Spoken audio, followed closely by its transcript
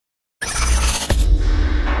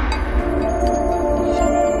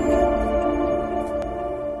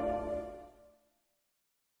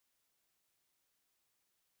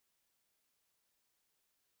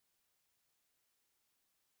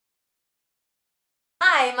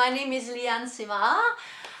Hi, my name is Liane Simard.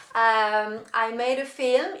 I made a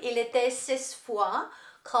film, Il était 6 fois,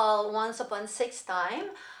 called Once Upon Six Time.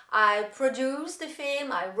 I produced the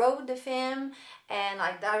film, I wrote the film, and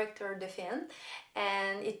I directed the film.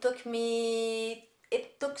 And it took me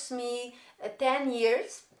 10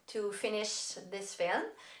 years to finish this film.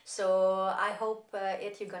 So I hope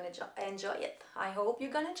you're gonna enjoy it. I hope you're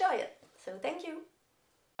gonna enjoy it. So thank you.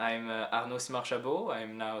 I'm Arnaud Simard-Chabot.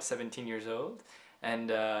 I'm now 17 years old,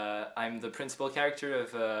 and I'm the principal character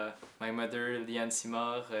of my mother, Liane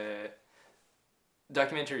Simard,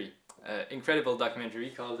 documentary, incredible documentary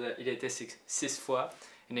called Il était six fois,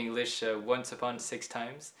 in English, Once Upon Six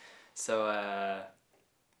Times. So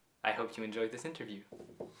I hope you enjoyed this interview.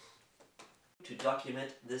 To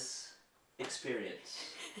document this experience?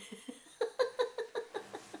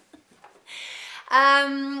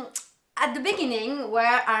 At the beginning,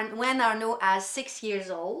 when Arnaud was 6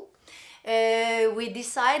 years old, we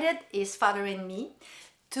decided, his father and me,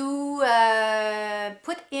 to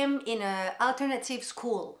put him in an alternative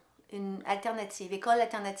school. In alternative, école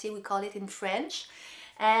alternative, we call it in French,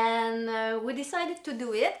 and we decided to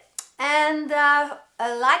do it. And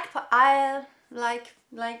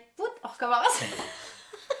what? Oh, commence.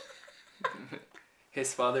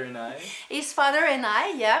 His father and I. His father and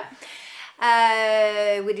I, yeah.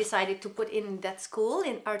 We decided to put in that school,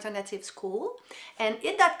 in alternative school, and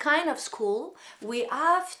in that kind of school we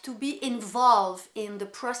have to be involved in the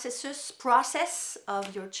process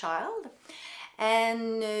of your child,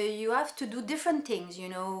 and you have to do different things,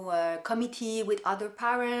 committee with other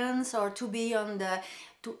parents, or to be in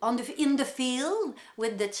the field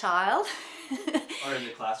with the child. Or in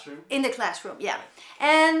the classroom? In the classroom, yeah.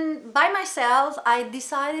 And by myself, I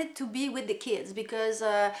decided to be with the kids because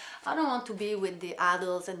I don't want to be with the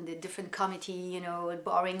adults and the different committee,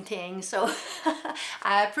 boring things. So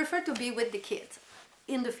I prefer to be with the kids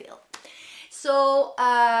in the field. So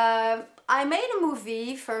I made a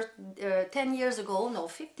movie for 10 years ago, no,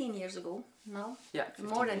 15 years ago, no? Yeah,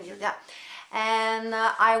 more than years, yeah. And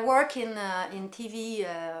I work in TV,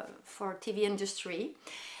 for TV industry.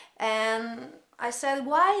 And I said,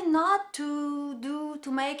 why not to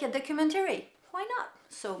make a documentary? Why not?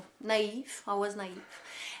 So I was naive.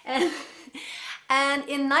 And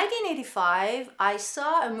in 1985, I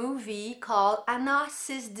saw a movie called Anna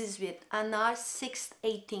 618, Anna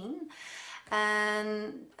 618,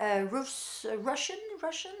 and Russian,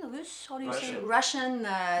 how do you say? Russian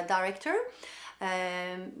director,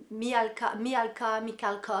 Mialka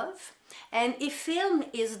Mikhalkov, and he filmed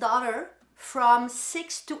his daughter from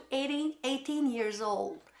 6 to 18 years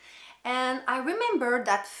old. And I remember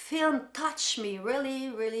that film touched me really,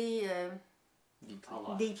 really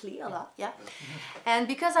deeply, a lot, yeah. And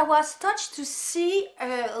because I was touched to see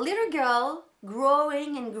a little girl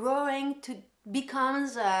growing and growing to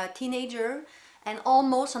becomes a teenager and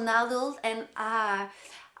almost an adult. And I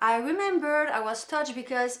remembered I was touched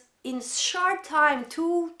because in short time,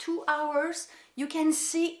 two hours, you can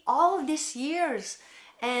see all these years,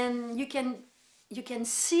 and you can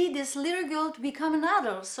see this little girl to become an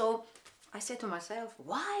adult. So I said to myself,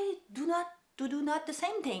 why do not the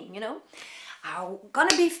same thing, I'm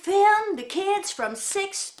gonna be film the kids from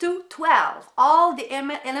 6 to 12, all the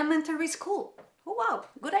elementary school. Oh wow,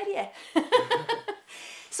 good idea.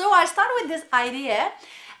 So I started with this idea,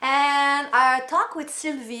 and I talked with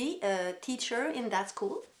Sylvie, a teacher in that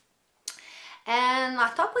school. And I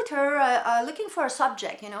talked with her looking for a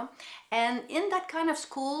subject, and in that kind of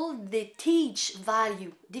school they teach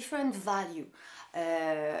different value,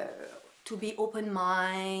 to be open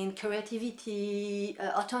mind, creativity,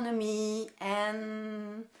 autonomy,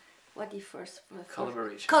 and what the first?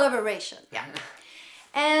 Collaboration, yeah.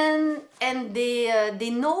 And they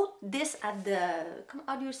note this at the,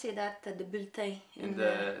 how do you say that, the bulletin? In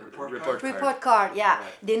the report card, yeah.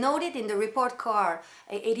 Right. They note it in the report card,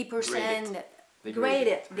 80%. They grade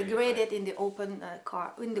it in the open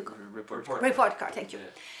card, in the report card. Thank you.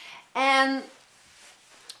 Yeah.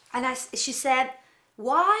 And she said,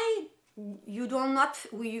 why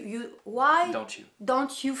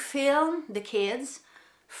don't you film the kids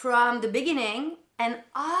from the beginning, and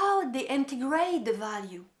how they integrate the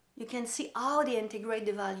value? You can see how they integrate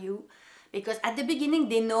the value, because at the beginning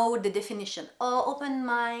they know the definition. Open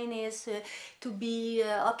mind is to be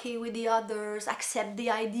okay with the others, accept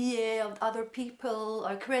the idea of other people,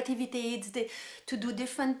 or creativity, it's to do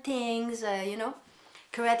different things,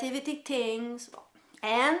 creativity things,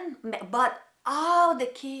 but how the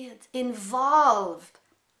kids involved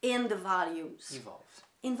in the values.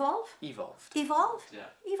 Evolve?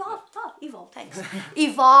 Yeah. Evolve, thanks.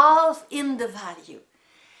 Evolve in the value.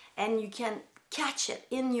 And you can catch it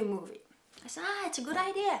in your movie. I said, it's a good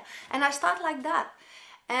idea. And I start like that.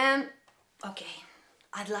 And okay,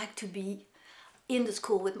 I'd like to be in the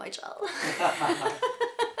school with my child.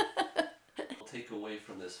 Take away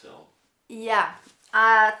from this film. Yeah,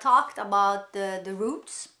 I talked about the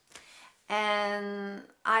roots, and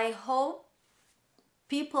I hope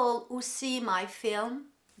people who see my film,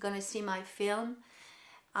 gonna see my film,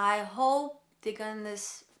 I hope they're gonna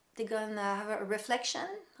have a reflection,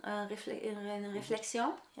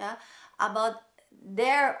 reflexion, yeah, about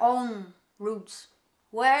their own roots.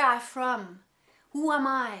 Where I'm from, who am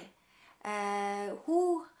I,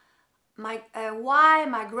 why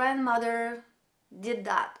my grandmother did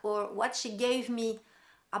that, or what she gave me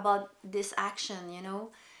about this action, you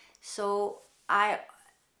know. So I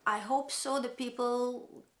hope so the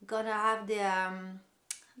people gonna have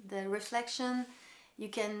the reflection. You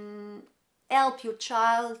can help your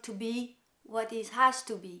child to be what he has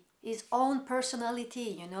to be, his own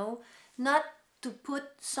personality, you know, not to put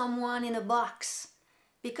someone in a box,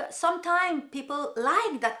 because sometimes people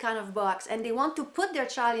like that kind of box and they want to put their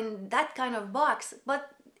child in that kind of box,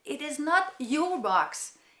 but it is not your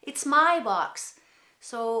box, it's my box.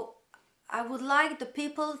 So I would like the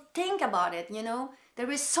people think about it, you know. There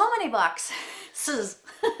is so many boxes.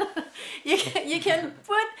 You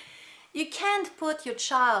can't put your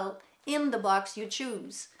child in the box you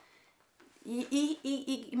choose. He's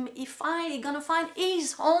gonna find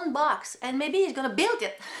his own box, and maybe he's gonna build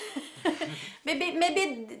it.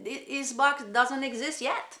 maybe his box doesn't exist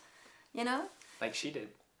yet, you know. Like she did.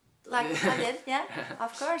 Like I did, yeah,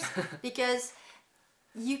 of course, because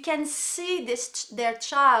you can see their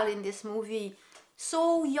child in this movie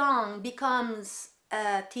so young becomes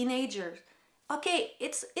a teenager. Okay,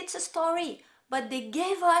 it's a story, but they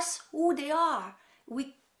gave us who they are.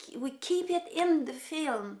 We keep it in the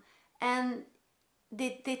film, and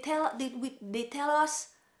they tell us,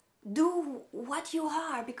 do what you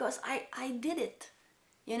are, because I did it,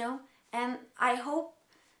 you know. And I hope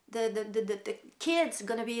the kids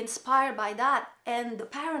gonna be inspired by that, and the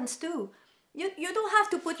parents too. You don't have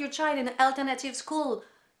to put your child in an alternative school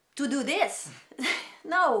to do this.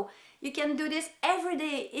 No, you can do this every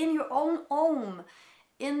day in your own home,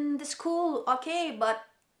 in the school, okay, but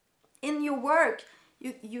in your work.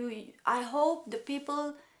 I hope the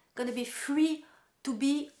people gonna be free to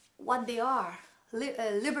be what they are,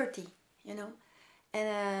 liberty, you know.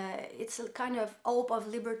 And it's a kind of hope of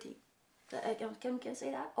liberty. Can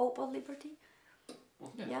say that, hope of liberty?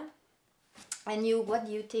 Yeah. And what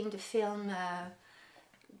do you think the film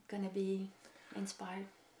gonna be inspired?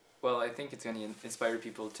 Well, I think it's going to inspire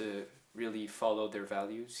people to really follow their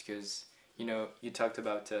values, because, you know, you talked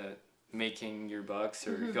about making your box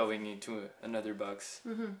or going into another box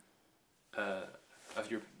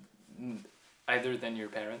of your either than your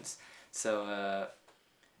parents. So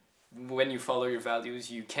when you follow your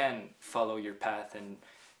values, you can follow your path and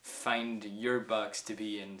find your box to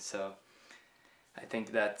be in. So I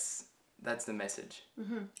think that's the message.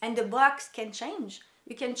 And the box can change.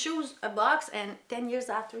 You can choose a box, and 10 years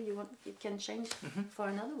after it can change for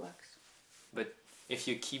another box. But if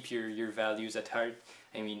you keep your values at heart,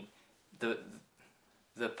 I mean,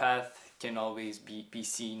 the path can always be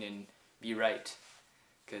seen and be right,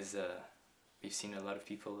 because we've seen a lot of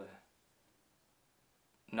people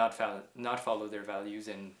not follow their values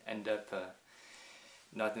and end up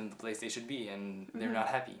not in the place they should be, and they're not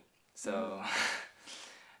happy. So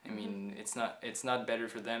I mean, it's not better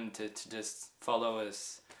for them to just follow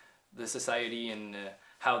the society and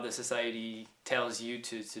how the society tells you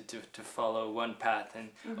to follow one path, and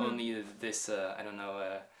only this I don't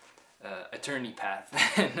know attorney path,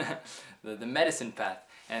 the medicine path,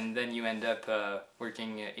 and then you end up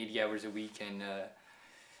working 80 hours a week, and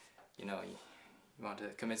you know, you want to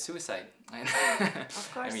commit suicide. Of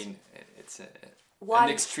course. I mean, it's Why?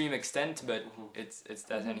 an extreme extent, but it's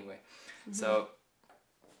that anyway. So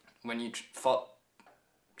when you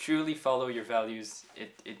truly follow your values,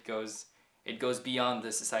 it goes beyond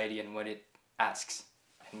the society and what it asks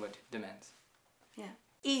and what it demands. Yeah.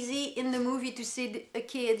 Easy in the movie to see a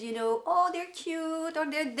kid, you know, oh, they're cute, or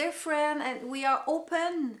they're different, and we are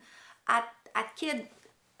open at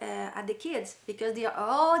the kids, because they are,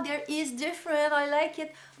 oh, there is different, I like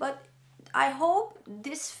it. But I hope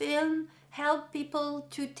this film help people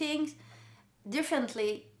to think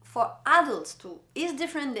differently for adults too. He's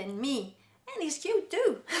different than me, and he's cute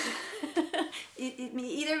too.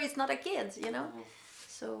 Either it's not a kid, you know.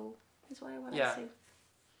 So that's why I want to say.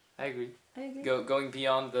 I agree. I agree. Going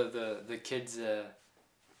beyond the kids'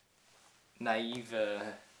 naive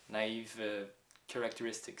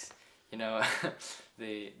characteristics, you know.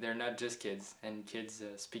 they're not just kids, and kids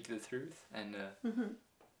speak the truth, and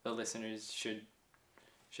the listeners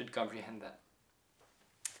should comprehend that.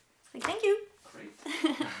 Thank you. Great.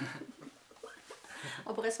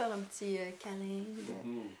 On pourrait se faire un petit câlin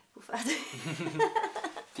pour faire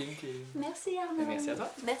Thank you. Merci Arnaud. Merci à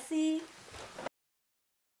toi. Merci.